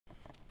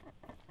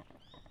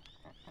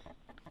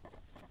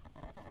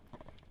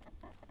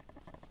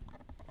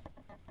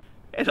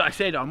As I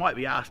said, I might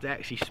be asked to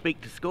actually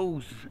speak to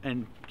schools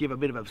and give a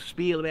bit of a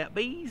spiel about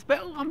bees,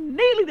 but I'm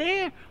nearly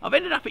there. I've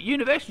ended up at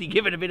university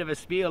giving a bit of a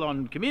spiel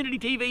on community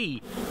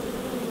TV.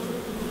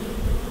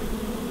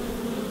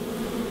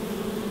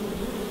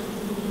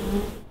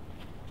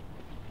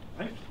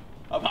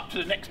 I'm up to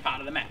the next part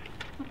of the map.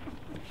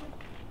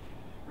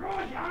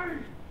 Right-yo!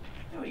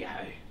 There we go.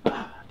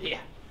 Oh dear.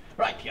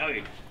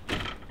 Right-yo.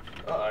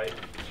 Right.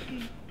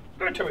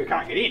 Don't tell me we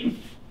can't get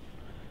in.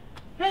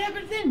 What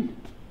happens then?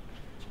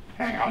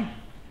 Hang on.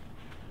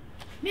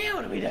 Now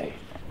what do we do?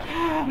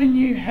 When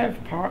you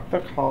have parked the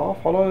car,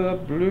 follow the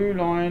blue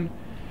line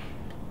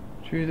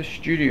to the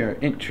studio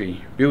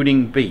entry,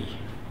 building B.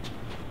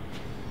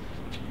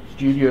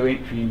 Studio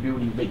entry in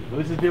building B.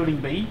 Well, this is building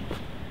B.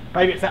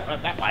 Maybe it's that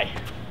way.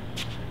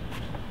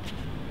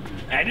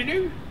 How to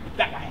do?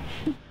 That way.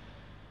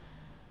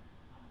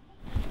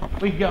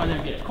 We can go in there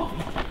and get a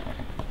coffee.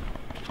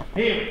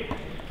 Here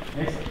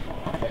we go.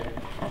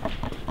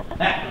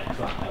 That looks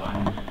like the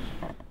one.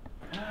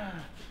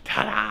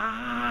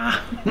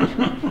 Ta-da!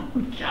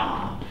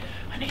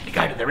 I need to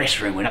go to the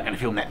restroom. We're not going to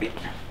film that bit.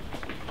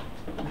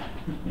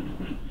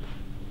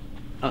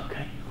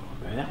 Okay,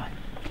 we'll go that way.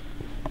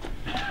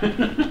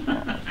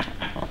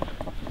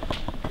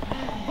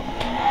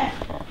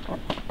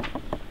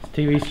 It's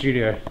TV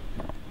studio.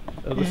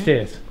 Up the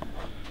stairs.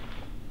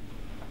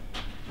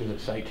 Does it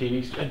say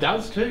TV studio? It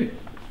does too.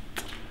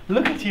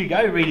 Look at you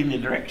go reading the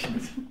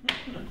directions.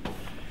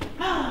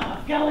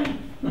 Ah, golly.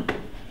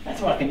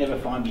 That's why I can never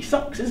find me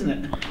socks, isn't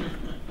it?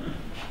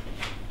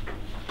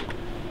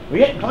 We're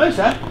getting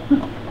closer.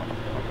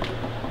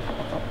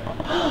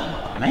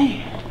 Oh,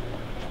 man.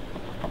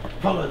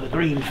 Follow the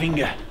green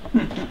finger.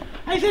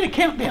 Hey, is that a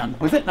countdown?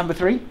 Was that number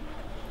 3?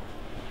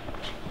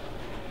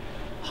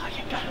 Oh,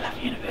 you gotta love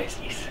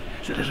universities.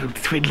 It's a little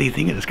twiddly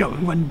thing and it's got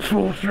 1,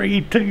 4,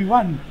 3, 2,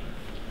 1.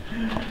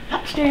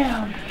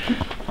 Touchdown.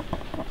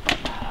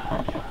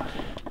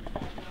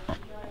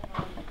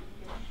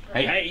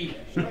 Hey, hey!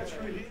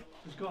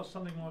 It's got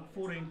something like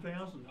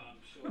 14,000.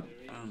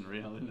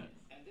 Unreal, isn't it?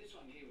 It's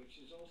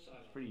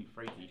pretty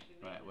freaky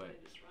the way it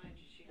works.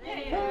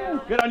 Yeah.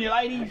 Good on you,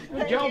 ladies.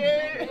 Good job.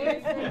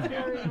 Thank you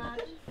very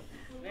much.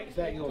 Is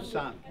that your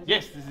son?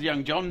 Yes, this is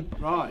young John.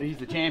 Right. He's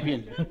the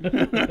champion.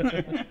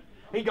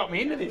 He got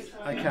me into this.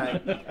 Okay.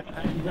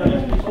 Have you done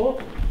this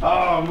before?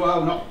 Oh,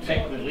 well, not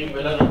technically,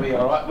 but it'll be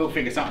alright. We'll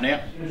figure something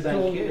out. You're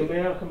talking to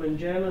Malcolm and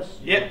Janice?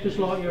 Yep. Just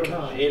like you're at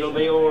home? It'll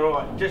be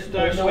alright. Just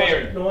no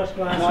swearing. Nice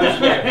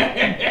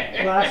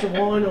glass of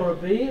wine or a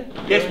beer?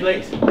 Yes,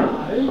 please.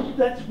 No,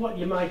 that's what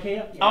you make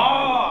out.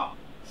 Oh!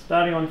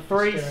 Starting on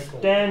 3, Hysterical.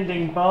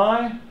 standing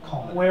by.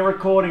 We're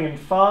recording in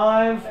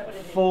 5,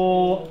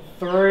 4,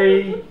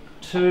 3,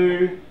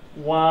 2,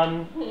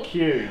 1,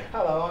 cue.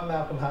 Hello, I'm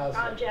Malcolm Haslett.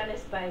 I'm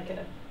Janice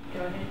Baker. Go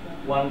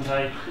ahead. 1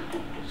 take.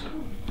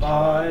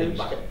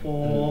 5,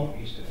 4,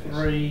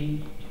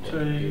 3,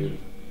 2.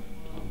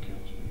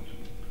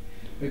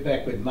 We're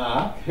back with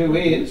Mark, who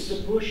is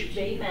The Bush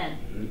Bee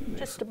Man.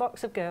 Just a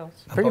box of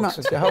girls. Pretty much,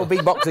 a whole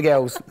big box of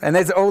girls. And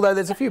although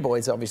there's a few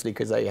boys, obviously,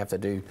 because they have to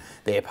do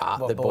their part.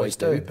 what the boys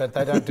do. but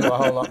they don't do a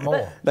whole lot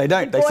more. They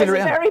don't. They Boys sit are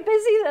around. very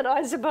busy then,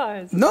 I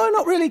suppose. No,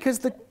 not really, because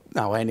the.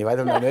 No, anyway, I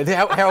don't know.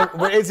 How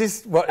is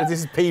this? What this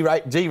is G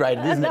rated,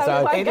 isn't it? No,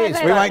 So we won't go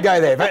there. we won't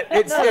go there. But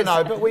it's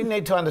No, but we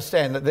need to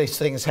understand that these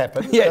things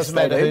happen. Yes, Doesn't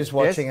matter they do. who's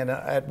watching and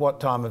at what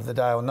time of the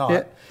day or night.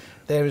 Yeah.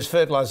 There is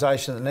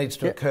fertilisation that needs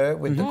to occur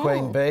with the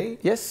queen bee.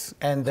 Yes.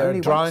 And there are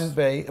Only drone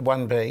once.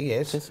 one bee,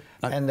 yes. Yes.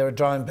 No. And there are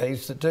drone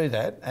bees that do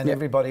that, and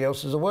everybody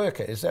else is a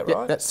worker. Is that Yeah,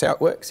 right? that's how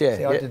it works. Yeah.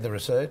 See, I did the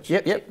research.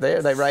 Yep.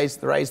 There they raise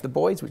the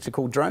boys, which are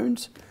called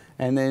drones,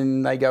 and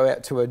then they go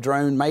out to a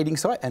drone mating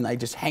site and they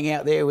just hang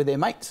out there with their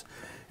mates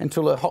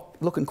until a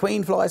hot-looking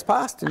queen flies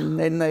past, and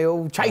then they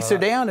all chase her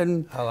down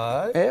and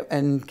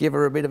and give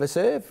her a bit of a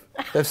serve.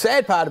 The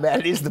sad part about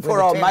it is the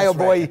poor old male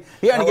boy,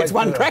 he only gets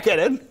one crack at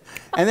it,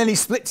 and then he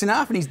splits in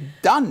half and he's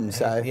done.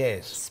 So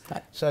Yes.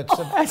 So it's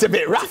that's a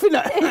bit rough, isn't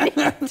it?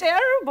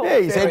 Terrible. Yeah,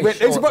 his head Very went.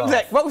 short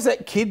What was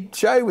that kid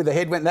show where the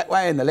head went that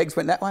way and the legs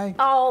went that way?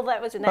 Oh,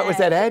 that was an ad. What was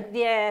that ad?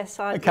 Yes.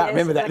 I can't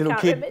remember that little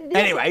kid.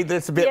 Anyway,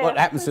 that's a bit what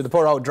happens to the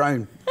poor old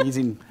drone. He's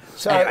in.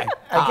 So, anyway,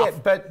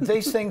 again, but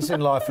these things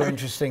in life are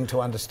interesting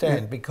to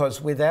understand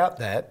because without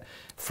that,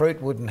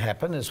 fruit wouldn't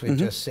happen, as we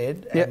just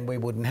said, and we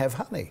wouldn't have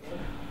honey.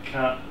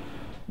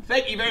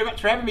 Thank you very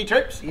much for having me,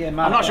 Troops. Yeah,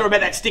 Mark, I'm not sure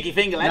about that sticky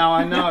finger, lad. No,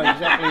 I know,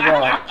 exactly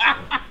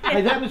right.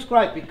 Hey, that was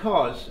great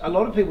because a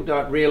lot of people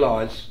don't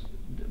realise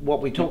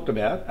what we talked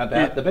about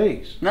the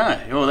bees. No,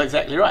 well, that's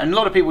exactly right. And a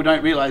lot of people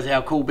don't realise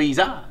how cool bees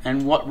are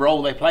and what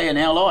role they play in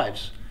our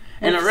lives.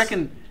 And I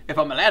reckon if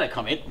I'm allowed to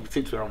comment,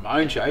 since we're on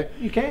my own show,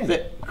 You can.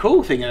 The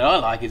cool thing that I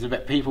like is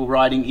about people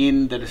writing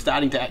in that are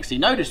starting to actually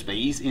notice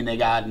bees in their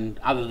garden,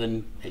 other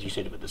than, as you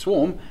said, about the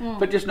swarm,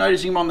 but just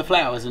noticing them on the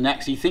flowers and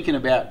actually thinking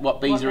about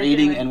what bees are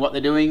eating and what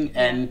they're doing,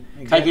 and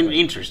taking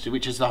interest,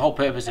 which is the whole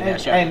purpose of our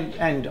show.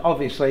 And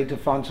obviously to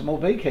find some more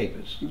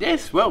beekeepers.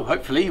 Yes, well,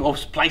 hopefully, or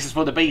places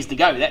for the bees to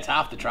go. That's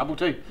half the trouble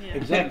too.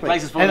 Exactly.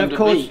 Places for And them of to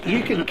course, be.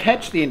 you can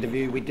catch the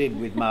interview we did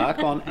with Mark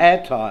on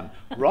our time,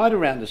 right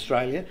around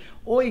Australia,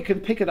 or you can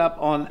pick it up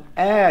on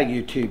our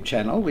YouTube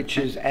channel, which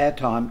is Our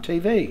Time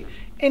TV.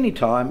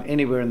 Anytime,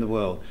 anywhere in the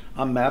world.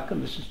 I'm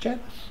Malcolm, this is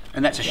Janice.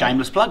 And that's a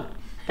shameless plug.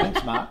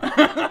 Thanks, Mark.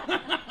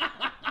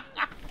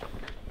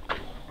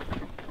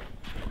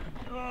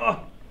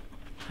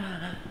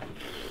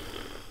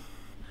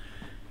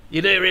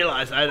 You do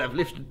realise though they've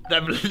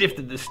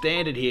lifted the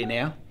standard here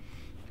now.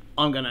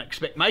 I'm going to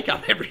expect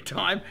makeup every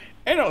time,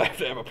 and I'll have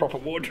to have a proper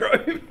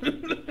wardrobe.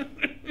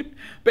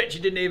 Bet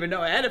you didn't even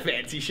know I had a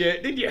fancy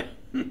shirt, did you?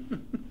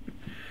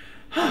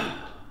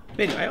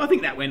 Anyway, I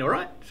think that went all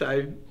right.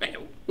 So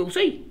we'll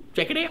see.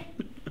 Check it out.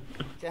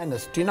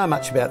 Janice, do you know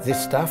much about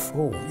this stuff?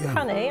 Oh, yeah.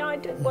 Honey, I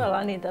do, well,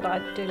 only that I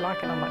do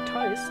like it on my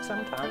toast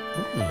sometimes.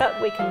 But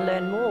we can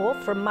learn more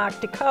from Mark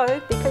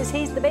deCaux because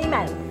he's the bee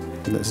man.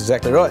 That's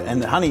exactly right.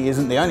 And the honey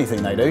isn't the only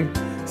thing they do.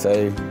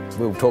 So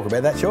we'll talk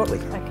about that shortly.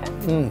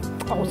 Okay.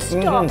 Oh,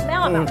 stop.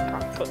 Now I'm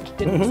not good.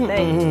 Didn't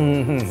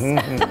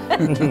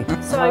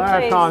So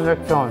please,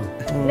 Next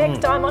time.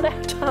 next time on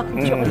Our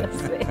Time, join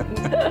us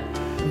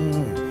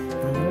then.